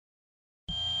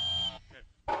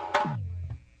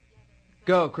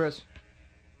Go, Chris.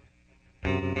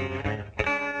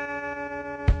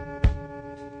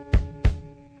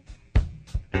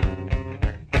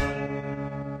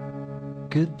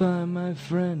 Goodbye, my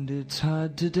friend, it's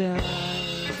hard to die.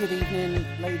 Good evening,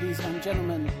 ladies and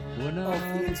gentlemen of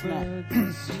the internet.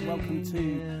 Welcome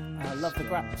to Love the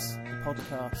Graps, the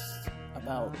podcast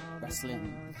about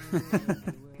wrestling.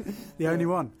 The only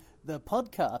one. The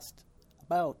podcast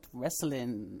about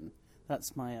wrestling.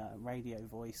 That's my radio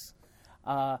voice.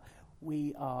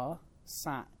 We are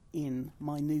sat in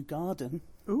my new garden.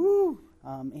 Ooh.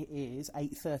 It is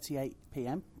 8:38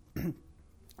 p.m.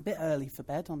 A bit early for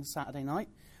bed on a Saturday night.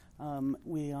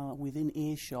 We are within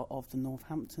earshot of the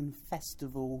Northampton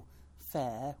Festival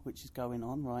Fair, which is going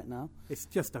on right now. It's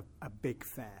just a big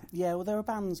fair. Yeah, well, there are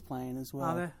bands playing as well.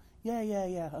 Are there?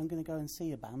 Yeah. I'm going to go and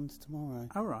see a band tomorrow.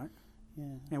 Oh, right.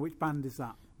 Yeah. Yeah, which band is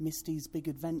that? Misty's Big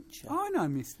Adventure. Oh, I know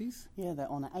Misty's. Yeah,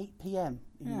 they're on at 8 p.m.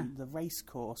 in the race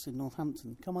course in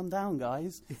Northampton. Come on down,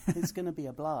 guys. It's going to be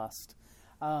a blast.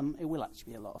 It will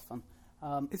actually be a lot of fun.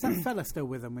 Is that fella still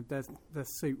with them with the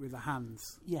suit with the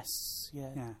hands? Yes,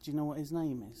 yeah. Yeah. Do you know what his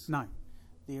name is? No.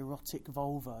 The Erotic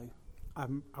Volvo.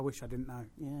 I wish I didn't know.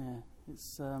 Yeah,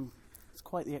 it's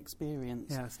quite the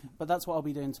experience. Yes. But that's what I'll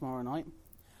be doing tomorrow night.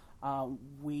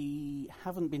 We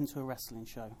haven't been to a wrestling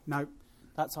show. No.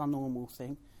 That's our normal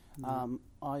thing. No.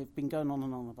 I've been going on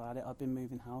and on about it. I've been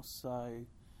moving house, so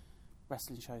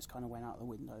wrestling shows kind of went out the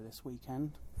window this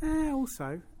weekend.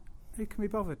 Also, who can be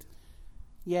bothered?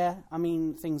 Yeah, I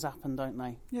mean, things happen, don't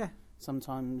they? Yeah.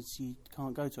 Sometimes you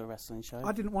can't go to a wrestling show.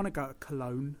 I didn't want to go to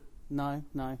Cologne. No.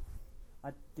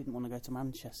 I didn't want to go to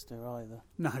Manchester either.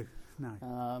 No.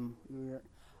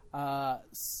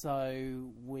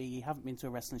 So we haven't been to a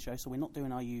wrestling show, so we're not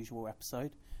doing our usual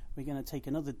episode. We're going to take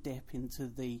another dip into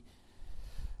the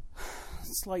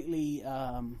slightly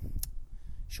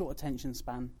short attention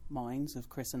span minds of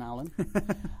Chris and Alan,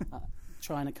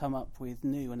 trying to come up with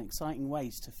new and exciting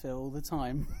ways to fill the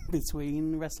time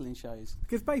between wrestling shows.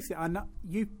 Because basically, I know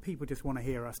you people just want to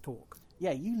hear us talk.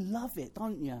 Yeah, you love it,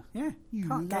 don't you? Yeah, you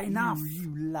can't get enough.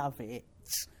 You love it.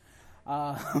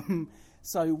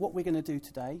 So what we're going to do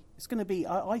today, it's going to be,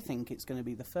 I think it's going to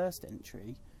be the first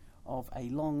entry of a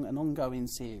long and ongoing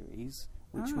series,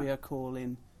 which we are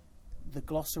calling The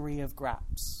Glossary of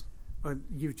Graps. Well,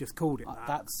 you've just called it that.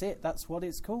 That's it. That's what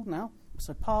it's called now.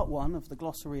 So part one of The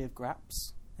Glossary of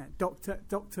Graps. Yeah,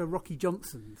 Dr. Rocky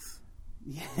Johnson's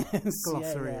Yes.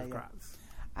 Glossary of Graps.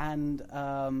 And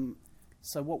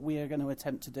so what we are going to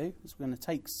attempt to do is we're going to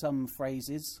take some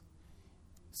phrases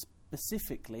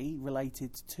specifically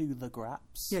related to the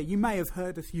graps. Yeah, you may have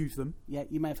heard us use them. Yeah,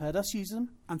 you may have heard us use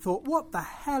them. And thought, what the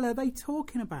hell are they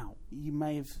talking about? You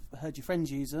may have heard your friends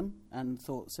use them and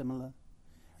thought similar.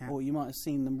 Yeah. Or you might have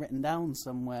seen them written down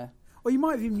somewhere. Or you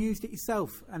might have even used it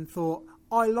yourself and thought,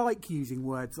 I like using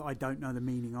words that I don't know the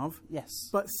meaning of. Yes.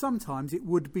 But sometimes it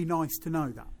would be nice to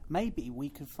know that. Maybe we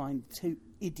could find two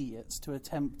idiots to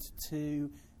attempt to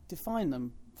define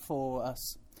them for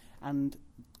us. And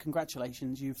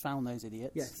congratulations, you've found those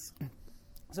idiots. Yes.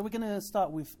 So we're going to start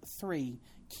with 3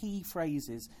 key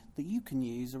phrases that you can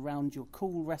use around your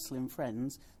cool wrestling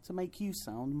friends to make you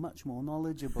sound much more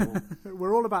knowledgeable.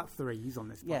 We're all about threes on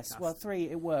this podcast. Yes, well, 3,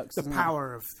 it works. The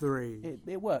power of 3.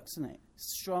 It works, doesn't it?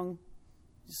 It's strong.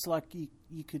 It's like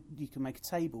you could make a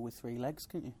table with 3 legs,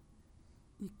 couldn't you?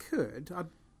 You could.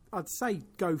 I'd say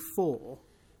go 4.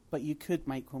 But you could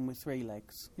make one with 3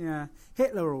 legs. Yeah.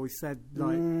 Hitler always said,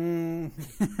 like...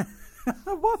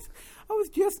 What? I was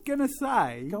just going to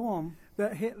say... Go on.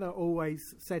 That Hitler always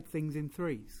said things in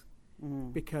 3s.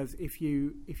 Because if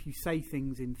you say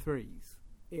things in 3s,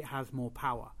 it has more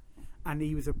power. And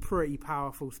he was a pretty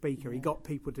powerful speaker. Yeah. He got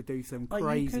people to do some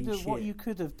crazy shit. What you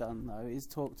could have done, though, is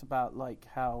talked about like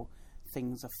how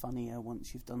things are funnier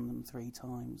once you've done them 3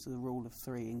 times. The rule of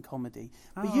 3 in comedy.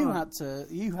 But you had to,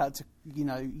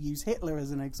 use Hitler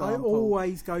as an example. I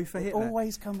always go for Hitler. It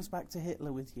always comes back to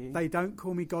Hitler with you. They don't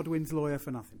call me Godwin's lawyer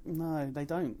for nothing. No, they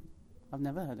don't. I've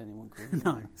never heard anyone call me.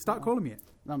 No, start calling me it.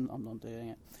 I'm not doing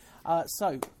it.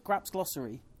 So, Graps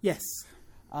Glossary. Yes.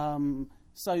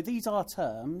 So these are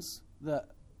terms that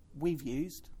we've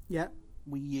used. Yeah.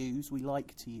 We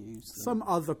like to use them. Some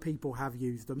other people have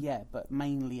used them. Yeah, but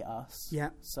mainly us.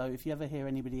 Yeah. So if you ever hear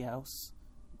anybody else,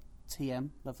 TM,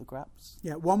 love the graps.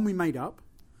 Yeah, one we made up,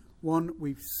 one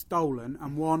we've stolen,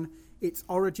 and one its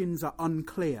origins are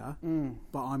unclear,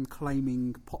 but I'm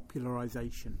claiming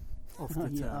popularisation of the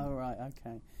term. Yeah, oh, right,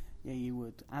 okay. Yeah, you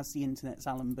would. As the internet's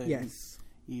Alan Boone, yes.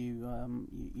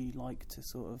 you like to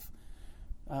sort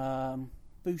of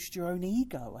boost your own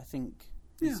ego, I think.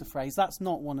 Is the phrase. That's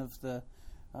not one of the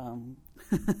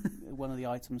One of the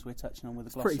items we're touching on with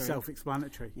the glossary. Pretty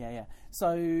self-explanatory. Yeah.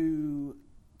 So,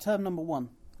 term number 1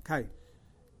 Okay.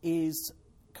 is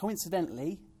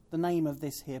coincidentally the name of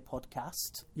this here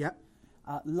podcast. Yep.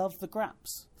 Love the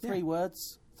Graps. 3 Yeah.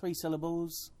 words, 3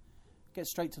 syllables. Get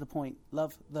straight to the point.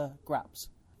 Love the Graps.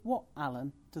 What,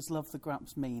 Alan, does love the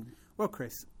Graps mean? Well,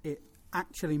 Chris, it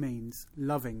actually means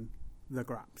loving the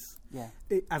Graps. Yeah.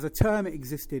 As a term, it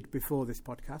existed before this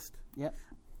podcast. Yep.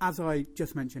 As I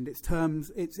just mentioned,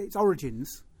 its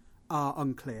origins are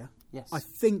unclear. Yes. I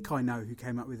think I know who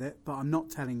came up with it, but I'm not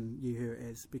telling you who it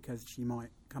is because she might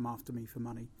come after me for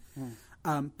money.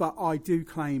 But I do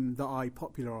claim that I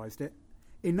popularised it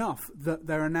enough that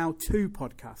there are now 2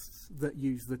 podcasts that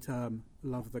use the term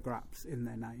Love the Graps in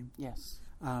their name. Yes.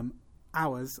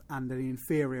 Ours and an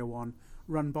inferior one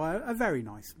run by a very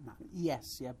nice man.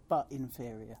 Yes, yeah, but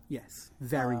inferior. Yes,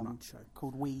 very much so.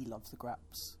 Called We Love the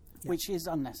Graps, Yeah. which is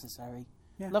unnecessary.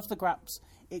 Yeah. Love the Graps,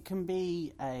 it can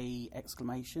be a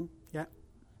exclamation. Yeah.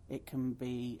 It can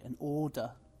be an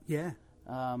order. Yeah.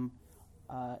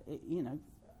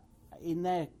 In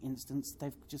their instance,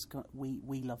 they've just got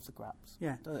we love the Graps.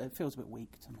 Yeah. It feels a bit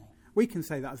weak to me. We can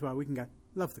say that as well. We can go,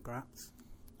 love the Graps.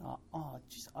 I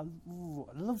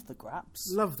love the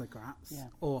Graps. Love the Graps. Yeah.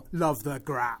 Or love the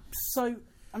Graps. So,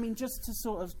 I mean, just to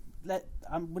sort of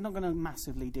we're not going to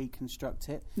massively deconstruct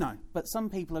it. No. But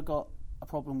some people have got a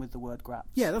problem with the word Graps.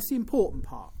 Yeah, that's the important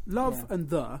part. Love Yeah. and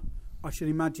the, I should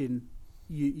imagine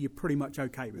you're pretty much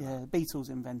okay with Yeah, that. the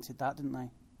Beatles invented that, didn't they?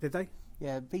 Did they?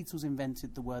 Yeah, Beatles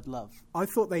invented the word love. I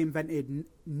thought they invented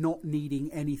not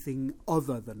needing anything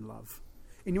other than love.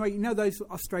 Anyway, you know those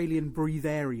Australian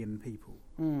breatharian people?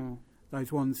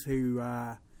 Those ones who,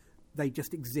 they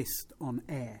just exist on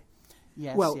air.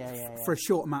 Yes, Well, yeah. for a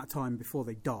short amount of time before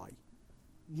they die.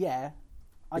 Yeah.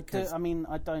 I Because-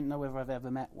 don't know whether I've ever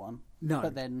met one. No.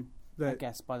 But then, I The-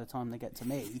 guess by the time they get to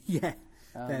me, Yeah,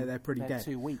 they're pretty they're dead.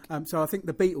 too weak. So I think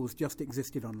the Beatles just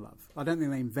existed on love. I don't think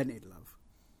they invented love,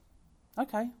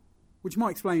 Okay. which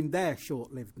might explain their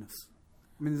short-livedness.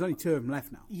 I mean, there's only 2 of them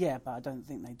left now. Yeah, but I don't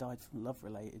think they died from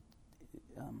love-related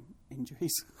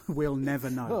injuries. We'll never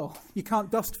know. Well- You can't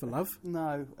dust for love.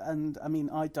 No, and I mean,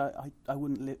 I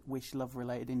wouldn't wish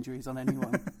love-related injuries on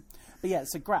anyone. But yeah,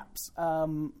 so Graps.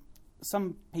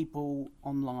 Some people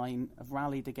online have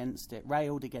railed against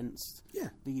Yeah.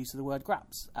 the use of the word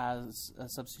Graps as a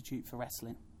substitute for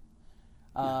wrestling.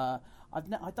 I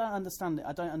don't understand it.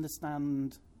 I don't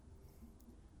understand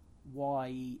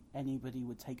why anybody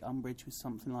would take umbrage with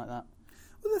something like that.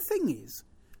 Well, the thing is,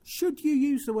 should you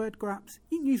use the word graps,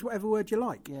 you can use whatever word you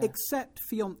like, Yeah. except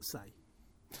fiancé.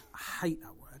 I hate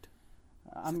that word.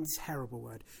 It's a terrible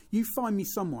word. You find me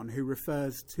someone who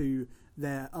refers to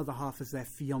their other half as their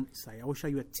fiancé. I will show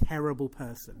you a terrible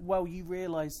person. Well, you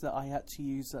realise that I had to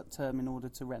use that term in order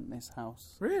to rent this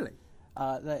house. Really?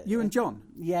 You and John?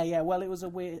 Yeah. Well, it was a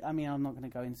weird... I mean, I'm not going to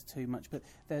go into too much, but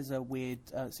there's a weird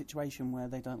situation where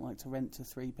they don't like to rent to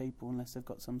 3 people unless they've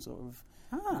got some sort of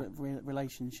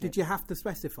relationship. Did you have to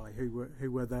specify who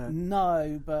were the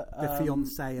No, but...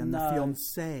 fiancé and the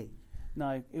fiancée?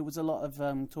 No, it was a lot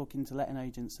of talking to letting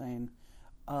agents saying,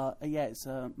 it's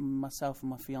myself and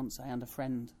my fiancé and a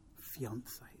friend.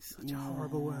 Fiancé is such a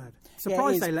horrible word. Yeah,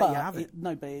 Surprised it is, they let you have it.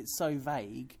 No, but it's so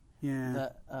vague Yeah.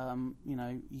 that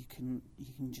you can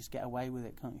just get away with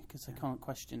it, can't you? Because they can't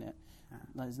question it.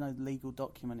 There's no legal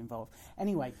document involved.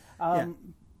 Anyway, there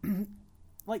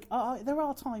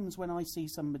are times when I see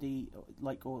somebody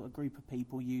or a group of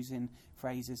people using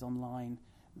phrases online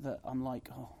that I'm like,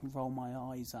 roll my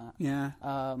eyes at. Yeah.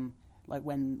 Like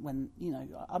when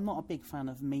I'm not a big fan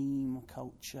of meme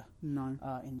culture. No.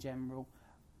 In general,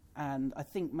 and I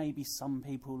think maybe some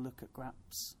people look at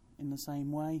Graps in the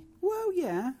same way. Well,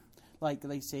 yeah. Like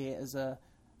they see it as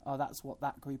that's what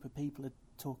that group of people are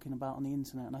talking about on the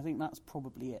internet, and I think that's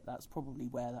probably it. That's probably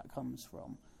where that comes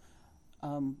from.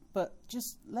 But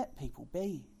just let people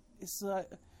be. It's like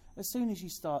as soon as you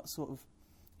start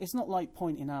it's not like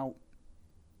pointing out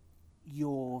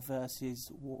your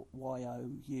versus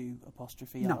YOU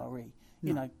apostrophe RE.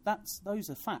 You know, those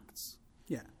are facts.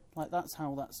 Yeah. Like that's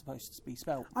how that's supposed to be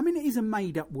spelled. I mean, it is a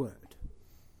made-up word.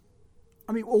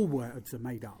 I mean, all words are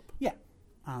made up. Yeah.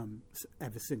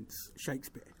 Ever since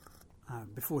Shakespeare.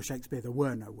 Before Shakespeare, there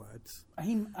were no words.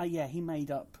 He made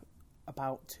up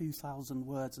about 2,000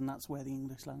 words, and that's where the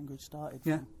English language started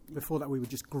from. Yeah. Before that, we were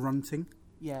just grunting.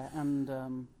 Yeah, and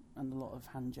a lot of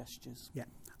hand gestures. Yeah.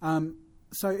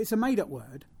 So it's a made-up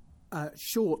word,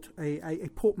 short, a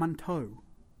portmanteau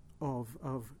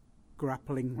of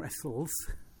grappling wrestles.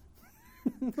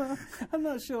 I'm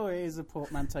not sure it is a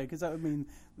portmanteau because that would mean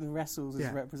the wrestles is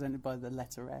Yeah. represented by the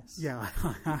letter S. Yeah,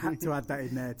 I had to add that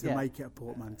in there to Yeah. make it a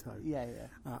portmanteau Yeah.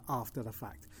 after the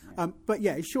fact. But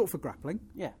yeah, it's short for grappling,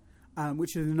 Yeah.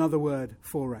 which is another word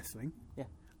for wrestling.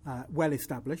 Yeah. Well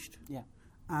established. Yeah.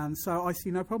 And so I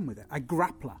see no problem with it. A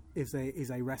grappler is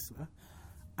a wrestler,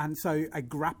 and so a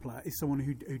grappler is someone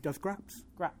who does graps.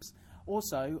 Graps.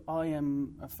 Also, I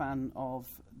am a fan of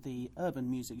the urban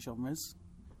music genres.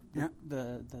 Yeah.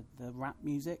 The rap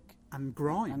music And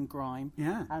grime. and grime.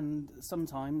 Yeah. And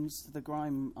sometimes the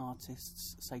grime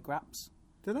artists say graps.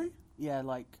 Do they? Yeah,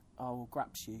 like I'll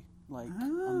graps you. Like Ah.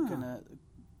 I'm gonna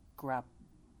grab.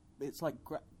 It's like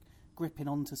gripping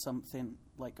onto something,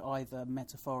 like either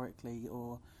metaphorically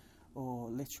or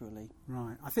literally.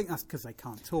 Right. I think that's because they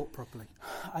can't talk properly.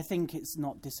 I think it's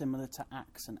not dissimilar to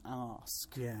axe and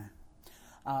ask. Yeah.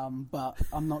 But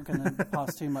I'm not going to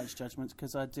pass too much judgment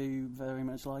because I do very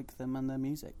much like them and their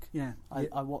music. Yeah.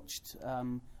 I watched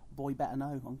Boy Better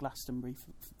Know on Glastonbury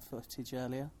footage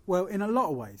earlier. Well, in a lot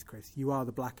of ways, Chris, you are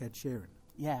the Black Ed Sheeran.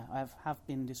 Yeah, I have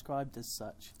been described as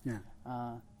such. Yeah.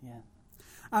 Yeah.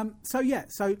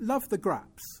 So Love the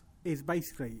Graps is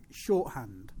basically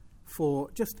shorthand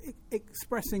for just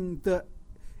expressing that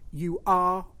you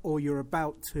are, or you're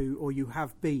about to, or you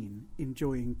have been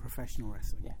enjoying professional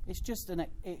wrestling. Yeah, it's just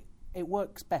it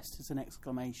works best as an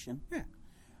exclamation. Yeah.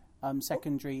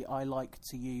 Secondary, I like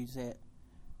to use it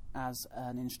as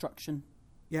an instruction.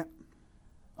 Yeah.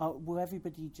 Will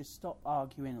everybody just stop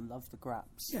arguing and love the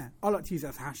graps? Yeah. I like to use it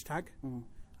as a hashtag. Mm.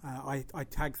 I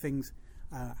tag things,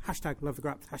 hashtag love the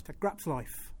graps, hashtag graps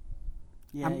life.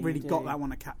 Yeah, I haven't really you got do. that one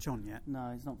to catch on yet.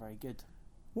 No, it's not very good.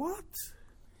 What?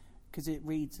 Because it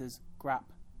reads as grap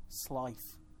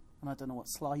slife. And I don't know what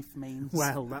slife means.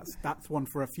 Well, that's one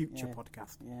for a future Yeah.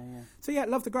 podcast. Yeah. So yeah,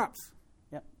 love the graps.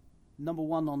 Yep. Number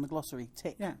 1 on the glossary.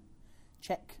 Tick. Yeah.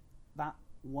 Check that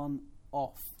one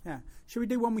off. Yeah. Should we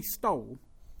do one we stole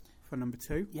for number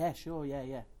 2? Yeah, sure.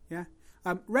 Yeah. Yeah.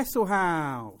 Wrestle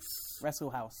House.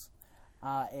 Wrestle House.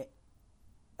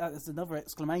 There's another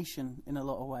exclamation in a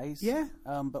lot of ways. Yeah.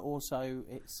 But also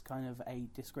it's kind of a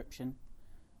description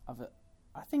of it.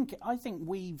 I think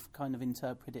we've kind of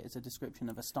interpreted it as a description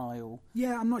of a style.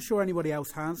 Yeah, I'm not sure anybody else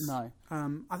has. No.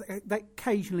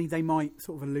 Occasionally they might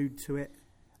sort of allude to it.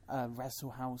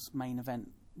 Wrestle House main event.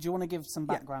 Do you want to give some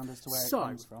background as to where it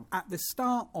comes from? At the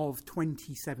start of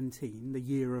 2017, the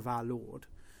year of our Lord,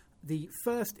 the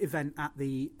first event at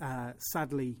the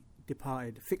sadly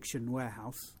departed Fiction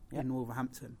Warehouse in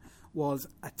Wolverhampton was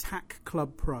Attack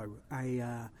Club Pro,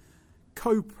 a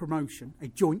co-promotion, a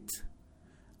joint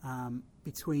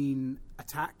between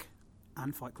Attack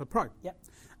and Fight Club Pro. Yep.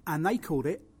 And they called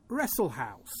it Wrestle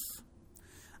House.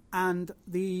 And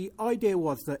the idea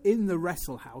was that in the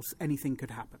Wrestle House, anything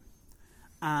could happen.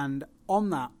 And on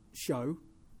that show,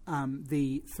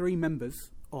 the 3 members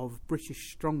of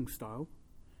British Strong Style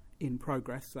in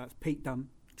progress, so that's Pete Dunne,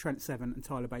 Trent Seven and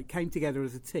Tyler Bate, came together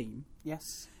as a team. Yes.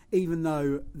 Even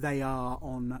though they are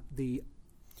on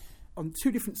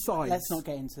 2 different sides. Let's not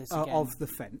get into this again. Of the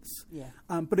fence. Yeah.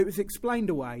 But it was explained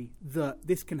away that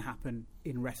this can happen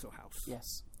in Wrestle House.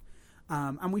 Yes.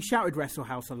 And we shouted Wrestle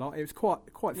House a lot. It was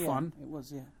quite fun. It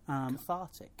was,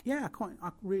 cathartic. Yeah,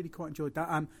 I really quite enjoyed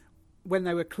that. When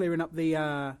they were clearing up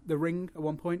the ring at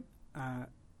one point,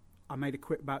 I made a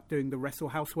quip about doing the Wrestle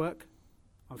House work.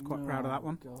 I was quite proud of that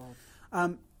one.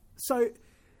 God. So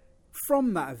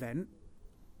from that event,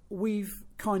 we've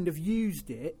kind of used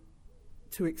it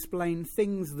to explain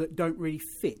things that don't really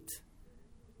fit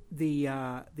the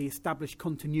established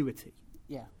continuity.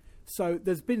 Yeah. So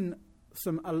there's been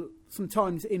some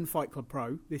times in Fight Club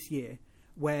Pro this year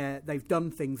where they've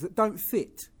done things that don't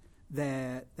fit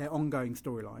their ongoing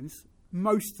storylines,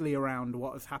 mostly around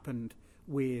what has happened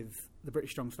with the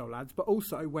British Strong Style lads, but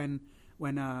also when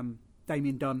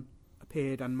Damien Dunn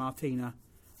appeared and Martina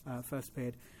first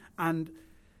appeared. And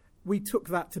we took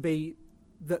that to be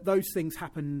that those things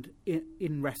happened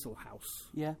in Wrestle House.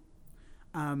 Yeah.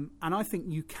 And I think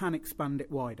you can expand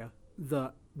it wider,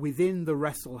 that within the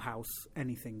Wrestle House,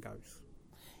 anything goes.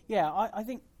 Yeah, I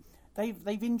think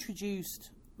they've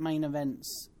introduced main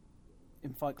events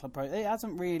in Fight Club Pro. It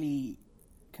hasn't really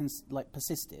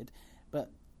persisted,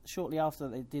 but shortly after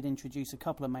they did introduce a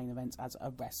couple of main events as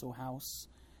a Wrestle House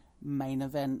main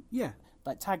event. Yeah.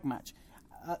 Like tag match.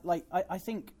 I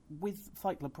think with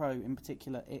Fight Club Pro in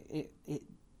particular, it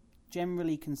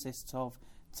generally consists of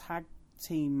tag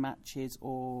team matches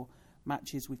or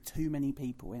matches with too many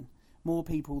people in. More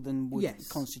people than would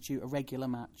constitute a regular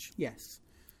match. Yes.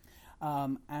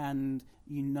 And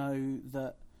you know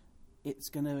that it's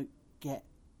going to get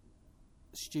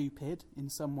stupid in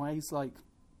some ways. Like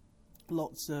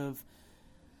lots of.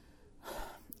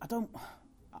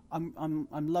 I'm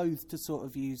loath to sort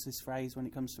of use this phrase when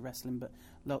it comes to wrestling, but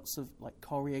lots of like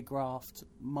choreographed,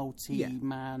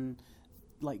 multi-man,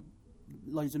 like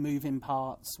loads of moving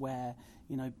parts where,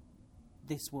 you know,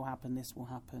 this will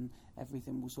happen,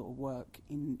 everything will sort of work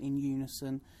in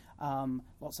unison.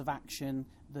 Lots of action,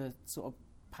 the sort of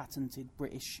patented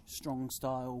British strong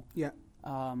style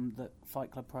that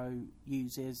Fight Club Pro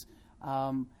uses.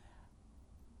 And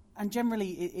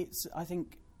generally it's, I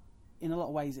think, in a lot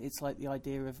of ways, it's like the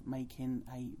idea of making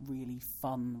a really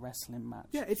fun wrestling match.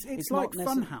 Yeah, it's like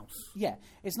Funhouse. Yeah,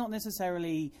 it's not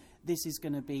necessarily this is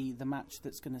going to be the match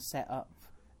that's going to set up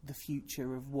the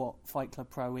future of what Fight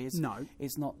Club Pro is. No.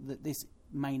 It's not that this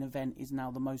main event is now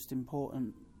the most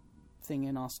important thing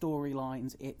in our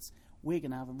storylines. It's we're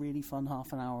going to have a really fun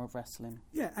half an hour of wrestling.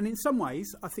 Yeah, and in some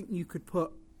ways, I think you could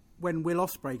put when Will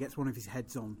Ospreay gets one of his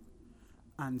heads on.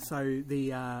 And so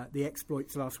the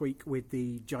exploits last week with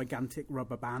the gigantic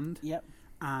rubber band,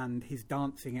 and his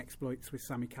dancing exploits with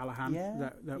Sami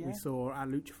Callihan that we saw at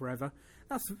Lucha Forever.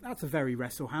 That's a very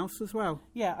Wrestle House as well.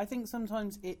 Yeah, I think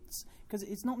sometimes it's because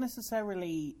it's not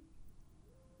necessarily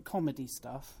comedy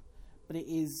stuff, but it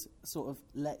is sort of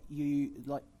let you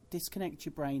like disconnect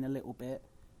your brain a little bit,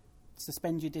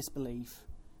 suspend your disbelief,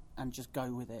 and just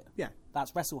go with it. Yeah,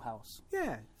 that's Wrestle House.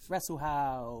 Yeah, Wrestle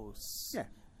House. Yeah.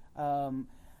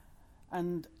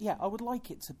 And yeah, I'd like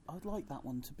that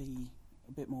one to be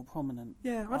a bit more prominent.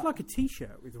 Yeah, I'd like a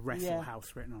T-shirt with Wrestle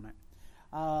House written on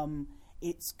it.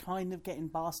 It's kind of getting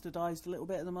bastardised a little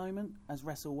bit at the moment as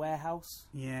Wrestle Warehouse.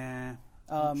 Yeah.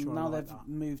 Now they've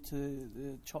moved to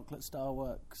the Chocolate Star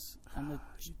Works and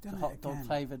the hot dog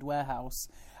flavoured warehouse.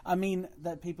 I mean,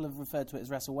 that people have referred to it as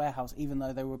Wrestle Warehouse, even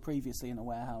though they were previously in a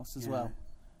warehouse as well.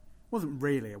 Wasn't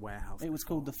really a warehouse. It was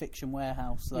called the Fiction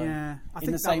Warehouse, though. Yeah, I think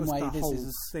in the same was way, the this whole is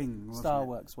a thing, Star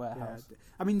Works warehouse. Yeah.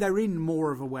 I mean, they're in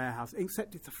more of a warehouse,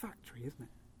 except it's a factory, isn't it?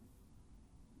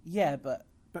 Yeah, but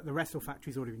the Wrestle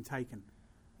factory's already been taken.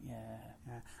 Yeah.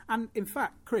 And in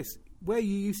fact, Chris, where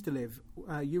you used to live,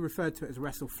 you referred to it as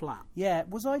Wrestle Flat. Yeah,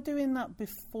 was I doing that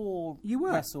before you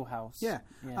were. Wrestle House? Yeah.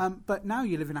 But now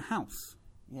you live in a house.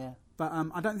 Yeah. But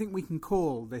I don't think we can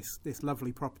call this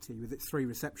lovely property with its 3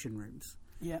 reception rooms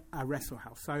a Wrestle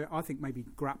House. So I think maybe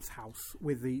Grapp's house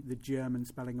with the German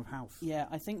spelling of house. Yeah,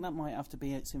 I think that might have to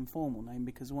be its informal name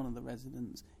because one of the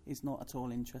residents is not at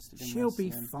all interested in She'll wrestling.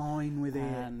 Be fine with it.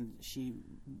 And she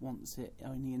wants it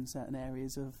only in certain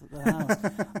areas of the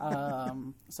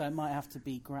house. So it might have to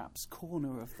be Grapp's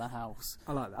corner of the house.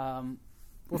 I like that.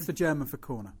 What's the German for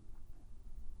corner?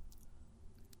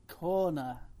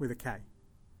 Corner. With a K?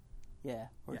 Yeah.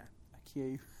 Or a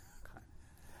Q.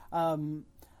 Okay.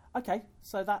 Okay,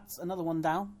 so that's another one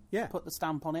down. Yeah. Put the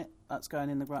stamp on it. That's going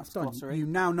in the Graps glossary. You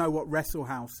now know what Wrestle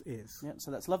House is. Yeah, so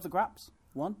that's Love the Graps,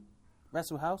 1.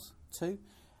 Wrestle House, 2.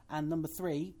 And number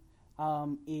 3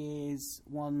 is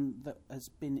one that has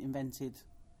been invented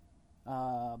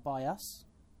by us.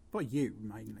 By you,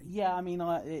 mainly. Yeah, I mean,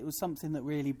 it was something that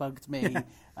really bugged me.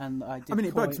 And I did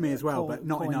it bugs me as well, but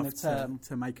not enough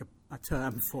to make a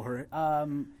term for it.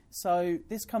 So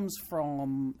this comes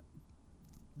from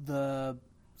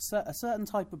a certain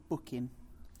type of booking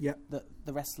that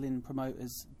the wrestling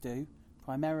promoters do,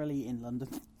 primarily in London.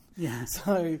 Yeah.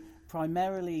 So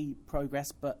primarily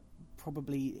Progress, but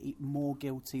probably more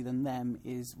guilty than them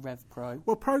is Rev Pro.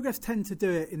 Well, Progress tend to do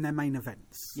it in their main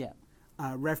events. Yeah.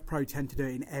 Rev Pro tend to do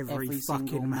it in every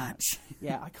fucking match.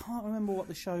 Yeah, I can't remember what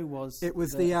the show was. It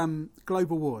was the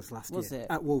Global Wars last year. Was it?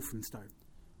 At Walthamstow.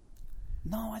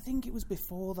 No, I think it was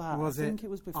before that. Was it? I think it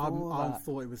was before that. I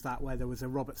thought it was that where there was a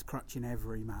Roberts crutch in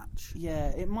every match. Yeah,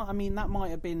 it might. I mean, that might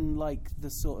have been like the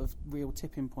sort of real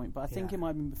tipping point, but I think it might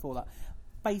have been before that.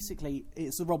 Basically,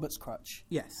 it's the Roberts crutch.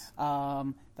 Yes.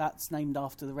 That's named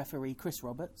after the referee Chris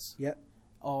Roberts. Yep.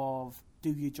 Of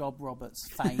Do Your Job Roberts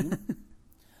fame.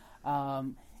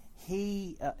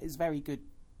 He is a very good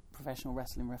professional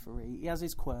wrestling referee. He has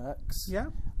his quirks. Yeah.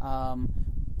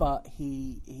 But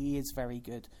he is very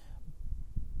good.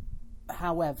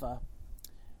 However,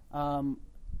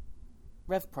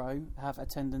 Rev Pro have a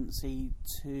tendency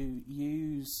to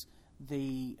use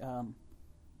the,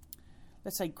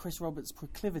 let's say, Chris Roberts'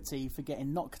 proclivity for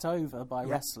getting knocked over by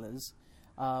wrestlers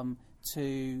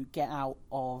to get out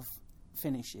of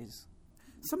finishes.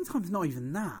 Sometimes not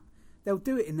even that. They'll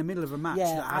do it in the middle of a match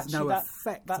that has no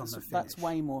effect on the finish. That's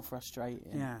way more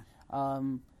frustrating. Yeah.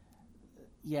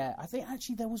 Yeah, I think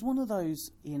actually there was one of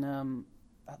those in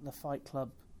at the Fight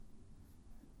Club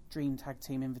Dream Tag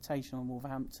Team Invitational in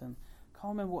Wolverhampton.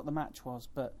 Can't remember what the match was,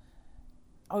 but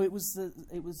it was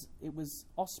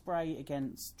Ospreay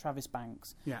against Travis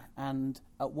Banks. Yeah. And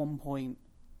at one point,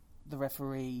 the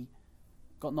referee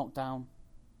got knocked down,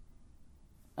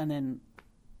 and then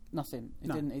nothing.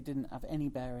 It didn't have any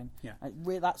bearing. Yeah.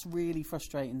 That's really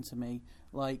frustrating to me.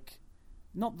 Like,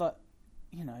 not that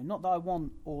I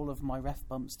want all of my ref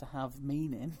bumps to have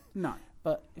meaning. No.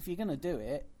 But if you're going to do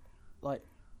it, like,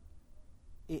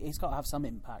 it's got to have some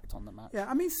impact on the match. Yeah,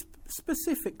 I mean,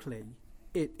 specifically,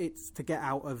 it's to get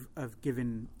out of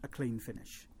giving a clean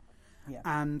finish. Yeah.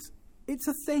 And it's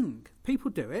a thing.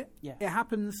 People do it. Yeah. It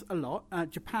happens a lot.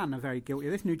 Japan are very guilty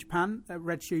of this. New Japan,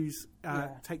 Red Shoes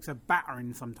takes a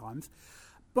battering sometimes.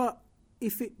 But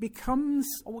if it becomes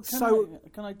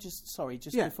Can I just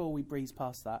before we breeze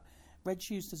past that, Red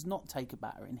Shoes does not take a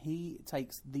battering. He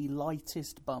takes the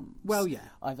lightest bumps. Well, yeah.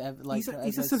 I've ever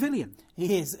he's a civilian.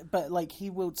 He is, but like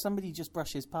somebody just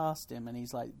brushes past him and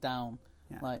he's like down.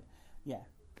 Yeah. Like, yeah.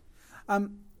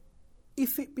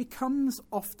 If it becomes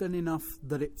often enough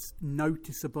that it's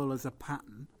noticeable as a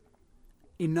pattern,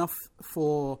 enough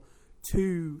for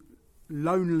two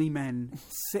lonely men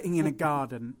sitting in a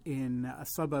garden in a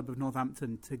suburb of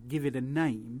Northampton to give it a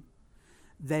name,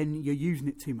 then you're using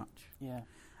it too much. Yeah.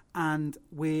 And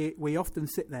we often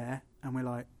sit there and we're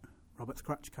like, Robert's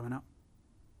crutch coming up.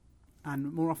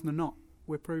 And more often than not,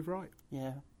 we're proved right.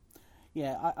 Yeah.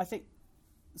 Yeah, I think...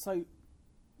 So,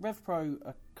 RevPro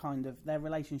are kind of... Their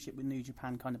relationship with New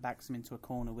Japan kind of backs them into a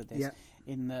corner with this. Yeah.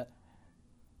 In that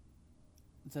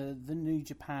the New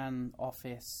Japan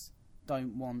office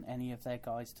don't want any of their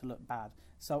guys to look bad.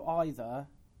 So either...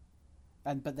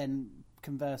 But then,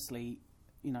 conversely,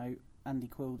 Andy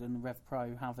Quilden and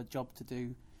RevPro have a job to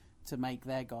do to make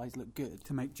their guys look good.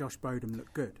 To make Josh Bodom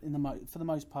look good. For the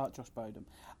most part, Josh Bodom.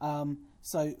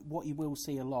 So what you will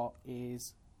see a lot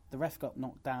is the ref got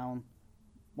knocked down,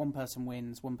 one person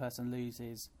wins, one person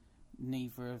loses,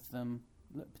 neither of them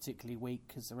look particularly weak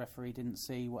because the referee didn't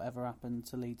see whatever happened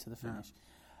to lead to the finish. Yeah.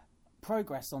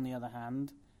 Progress, on the other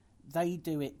hand, they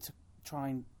do it to try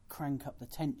and crank up the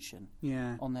tension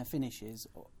on their finishes.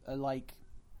 Like,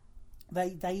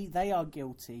 they are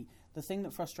guilty. The thing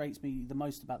that frustrates me the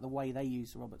most about the way they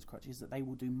use the Roberts crutch is that they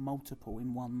will do multiple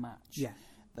in one match. Yeah.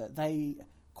 That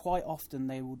quite often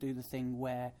they will do the thing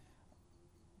where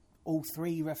all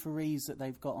three referees that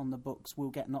they've got on the books will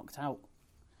get knocked out.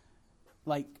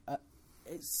 Like,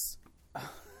 it's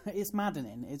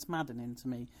maddening. It's maddening to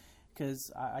me because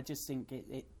I just think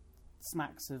it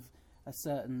smacks of a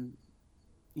certain,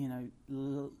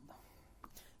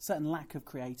 certain lack of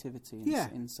creativity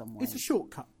in some ways. It's a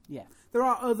shortcut. Yeah. There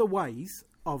are other ways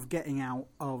of getting out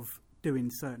of doing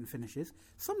certain finishes.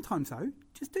 Sometimes, though,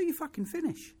 just do your fucking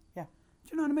finish. Yeah. Do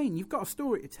you know what I mean? You've got a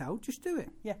story to tell, just do it.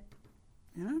 Yeah.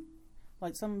 You know?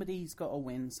 Like, somebody's got to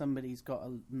win, somebody's got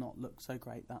to not look so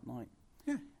great that night.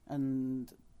 Yeah. And,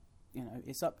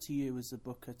 it's up to you as a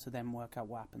booker to then work out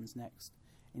what happens next,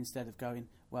 instead of going,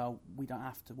 well, we don't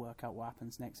have to work out what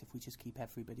happens next if we just keep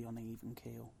everybody on an even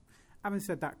keel. Having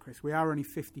said that, Chris, we are only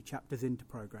 50 chapters into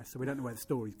Progress, so we don't know where the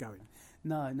story's going.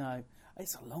 No.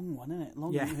 It's a long one, isn't it?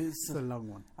 It's a long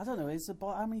one. I don't know,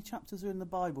 how many chapters are in the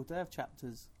Bible? Do they have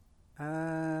chapters?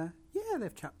 Yeah, they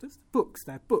have chapters. Books,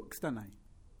 they're books, don't they?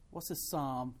 What's a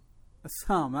psalm? A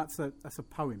psalm, that's a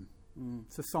poem. Mm.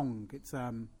 It's a song. It's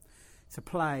a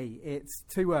play. It's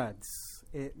 2 words.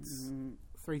 It's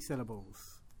 3 syllables.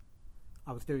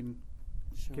 I was doing...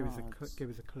 Give us a clue. Give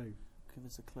us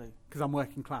a clue. Because I'm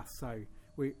working class, so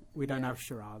we don't have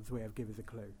charades. We have give us a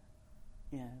clue.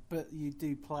 Yeah, but you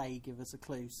do play give us a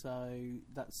clue, so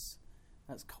that's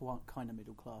kind of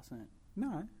middle class, isn't it?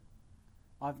 No,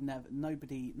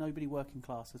 nobody working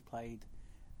class has played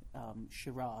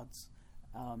charades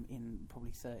in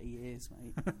probably 30 years,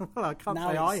 mate. Well, I can't say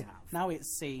I have. Now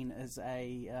it's seen as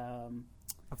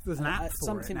there's an app for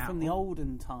something it now. From the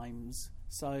olden times.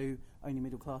 So only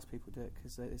middle class people do it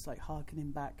because it's like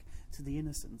harkening back to the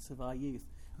innocence of our youth.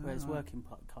 Whereas working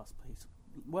class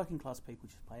people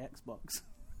just play Xbox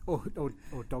or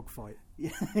dogfight.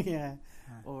 yeah.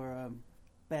 Or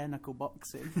bare knuckle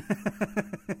boxing.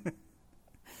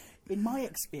 In my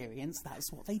experience,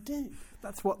 that's what they do.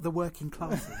 That's what the working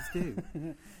classes do.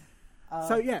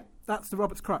 So that's the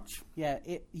Roberts crutch. Yeah,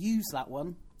 use that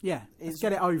one. Yeah, let's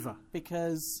get it over.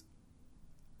 Because,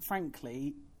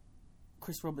 frankly,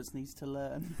 Chris Roberts needs to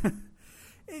learn.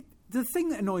 The thing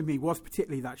that annoyed me was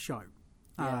particularly that show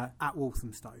at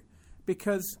Walthamstow,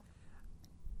 because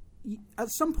at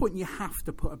some point you have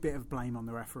to put a bit of blame on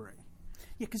the referee.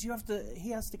 Yeah, because he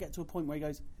has to get to a point where he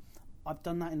goes, I've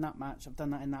done that in that match, I've done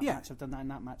that in that match, I've done that in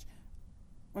that match.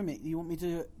 Wait a minute, you want me to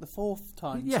do it the 4th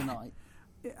time tonight?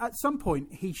 At some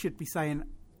point he should be saying,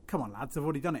 come on lads, I've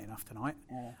already done it enough tonight.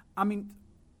 Yeah. I mean,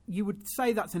 you would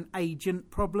say that's an agent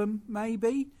problem,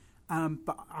 maybe,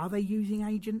 But are they using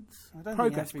agents? I don't think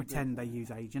Progress everybody- pretend they use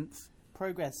agents.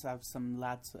 Progress have some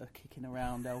lads that are kicking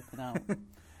around helping out.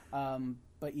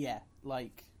 But yeah,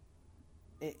 like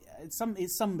it's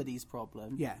somebody's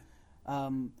problem. Yeah.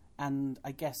 And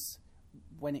I guess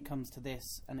when it comes to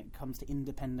this and it comes to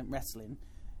independent wrestling,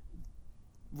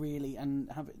 really,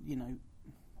 and have it,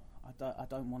 I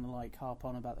don't want to like harp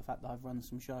on about the fact that I've run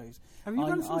some shows. Have you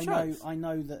run some shows? I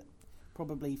know that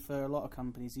probably for a lot of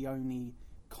companies, the only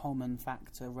common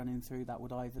factor running through that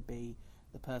would either be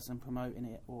the person promoting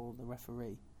it or the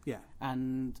referee. Yeah.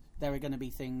 And there are going to be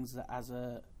things that as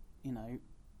the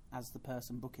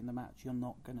person booking the match, you're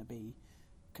not going to be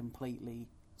completely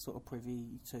sort of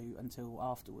privy to until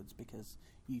afterwards, because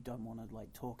you don't want to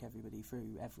like talk everybody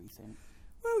through everything.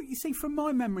 Well, you see, from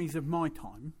my memories of my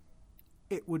time,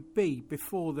 it would be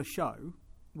before the show,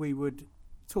 we would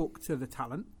talk to the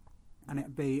talent, and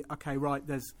it'd be, okay, right,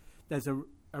 there's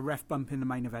a ref bump in the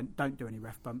main event, don't do any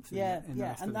ref bumps in the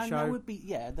rest of the show. That would be,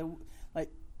 like,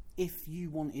 if you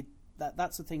wanted,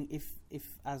 that's the thing, if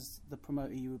as the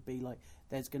promoter you would be like,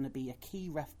 there's going to be a key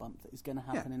ref bump that is going to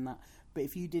happen in that, but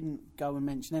if you didn't go and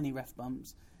mention any ref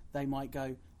bumps, they might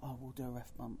go, oh, we'll do a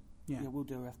ref bump. Yeah, we'll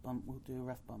do a ref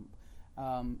bump,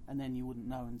 and then you wouldn't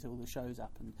know until the show's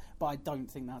happened. But I don't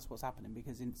think that's what's happening,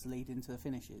 because it's leading to the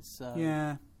finishes. So.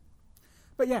 Yeah.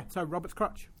 But yeah, so Robert's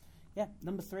Crutch. Yeah,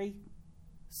 number 3,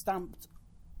 stamped,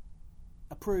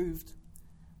 approved,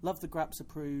 Love the Graps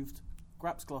approved,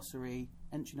 Graps Glossary,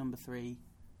 entry number 3,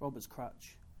 Robert's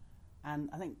Crutch. And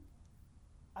I think,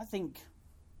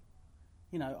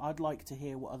 I'd like to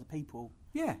hear what other people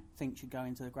think should go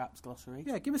into the Graps Glossary.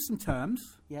 Yeah, give us some terms.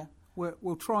 Yeah.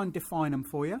 We'll try and define them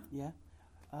for you. Yeah.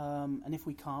 And if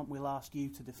we can't, we'll ask you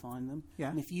to define them. Yeah.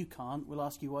 And if you can't, we'll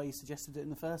ask you why you suggested it in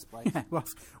the first place. Yeah, well,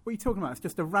 what are you talking about? It's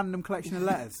just a random collection of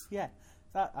letters. Yeah.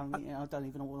 I don't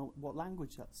even know what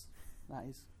language that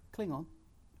is. Klingon.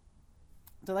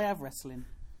 Do they have wrestling?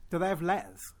 Do they have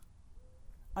letters?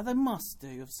 They must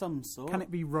do, of some sort. Can it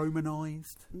be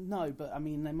Romanised? No, but I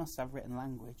mean, they must have written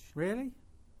language. Really?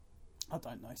 I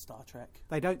don't know Star Trek.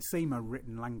 They don't seem a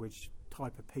written language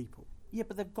type of people. Yeah,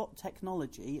 but they've got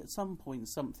technology. At some point,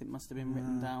 something must have been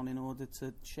written down in order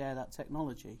to share that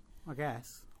technology. I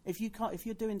guess. If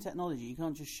you're doing technology, you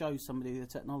can't just show somebody the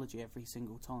technology every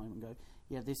single time and go,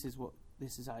 yeah, this is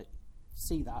how.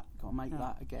 See that? Got to make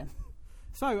that again.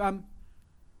 So,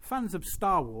 fans of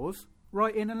Star Wars,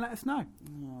 write in and let us know.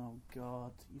 Oh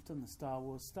God, you've done the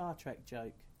Star Trek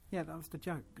joke. Yeah, that was the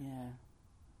joke. Yeah,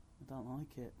 I don't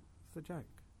like it. It's the joke.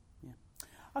 Yeah.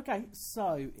 Okay,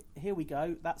 so here we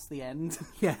go. That's the end.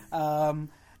 Yeah.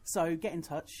 So get in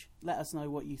touch. Let us know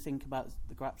what you think about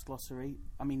the Graps Glossary.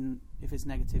 I mean, if it's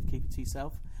negative, keep it to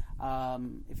yourself.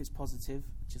 If it's positive,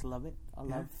 just love it. I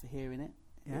love hearing it.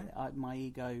 Yeah. My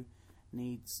ego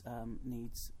needs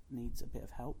a bit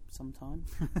of help sometimes.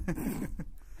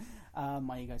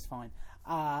 My ego's fine.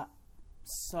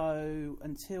 So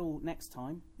until next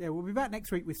time. Yeah, we'll be back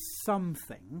next week with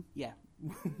something. Yeah.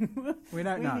 We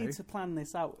don't know. We need to plan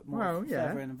this out more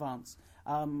further in advance.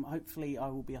 Hopefully I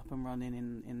will be up and running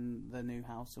in the new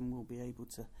house, and we'll be able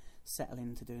to settle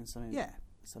into doing something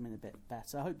a bit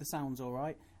better. I hope the sound's all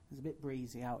right. It's a bit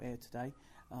breezy out here today,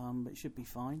 but it should be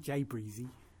fine. Jay Breezy.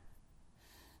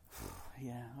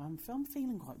 Yeah, I'm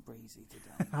feeling quite breezy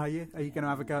today. Are you? Are you going to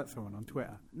have a go at someone on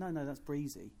Twitter? No, that's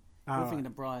breezy. You're thinking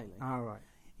of Briley. All right.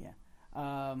 Yeah.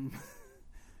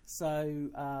 So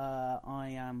I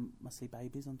am Muscly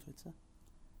Babies on Twitter.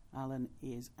 Alan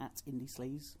is at Indie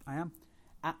Sleaze. I am.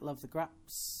 At Love the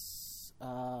Graps.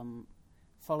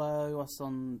 Follow us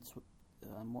on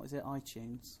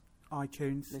iTunes.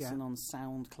 iTunes. Listen on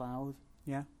SoundCloud.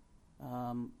 Yeah.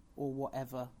 Or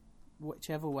whatever.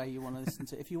 Whichever way you want to listen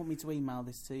to. If you want me to email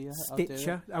this to you,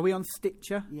 Stitcher. I'll do it. Are we on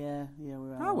Stitcher? Yeah,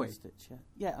 we're on Stitcher.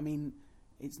 Yeah, I mean,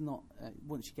 it's not.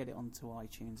 Once you get it onto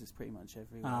iTunes, it's pretty much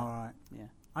everywhere. All right. Yeah.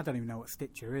 I don't even know what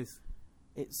Stitcher is.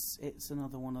 It's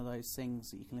another one of those things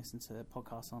that you can listen to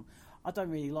podcasts on. I don't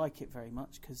really like it very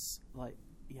much because, I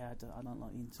don't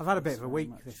like the interface. I've had a bit of a week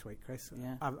much. this week, Chris.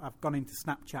 Yeah. I've gone into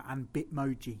Snapchat and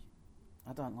Bitmoji.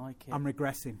 I don't like it. I'm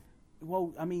regressing.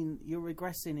 Well, I mean, you're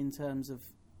regressing in terms of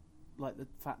like the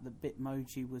fact that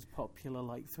Bitmoji was popular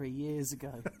like 3 years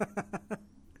ago.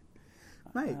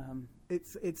 Mate,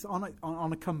 it's on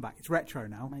a comeback. It's retro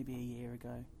now. Maybe a year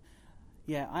ago.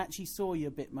 Yeah, I actually saw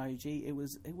your Bitmoji. It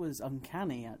was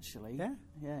uncanny, actually. Yeah?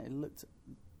 Yeah, it looked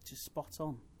just spot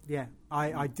on. Yeah,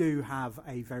 I do have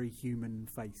a very human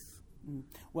face.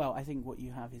 Well, I think what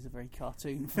you have is a very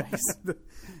cartoon face.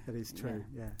 That is true,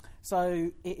 yeah.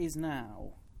 So it is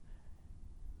now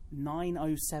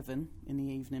 9:07 in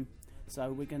the evening.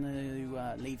 So we're going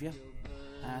to leave you.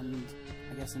 And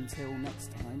I guess until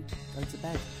next time, go to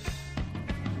bed.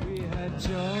 We had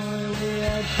joy, we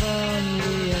had fun,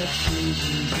 we had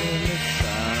seasons in the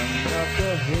sun. Up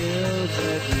the hills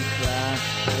that we climbed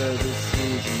were the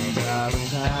seasons of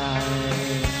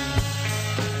time.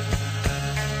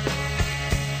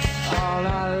 All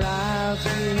our lives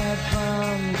we had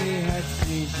fun, we had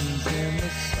seasons in the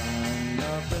sun.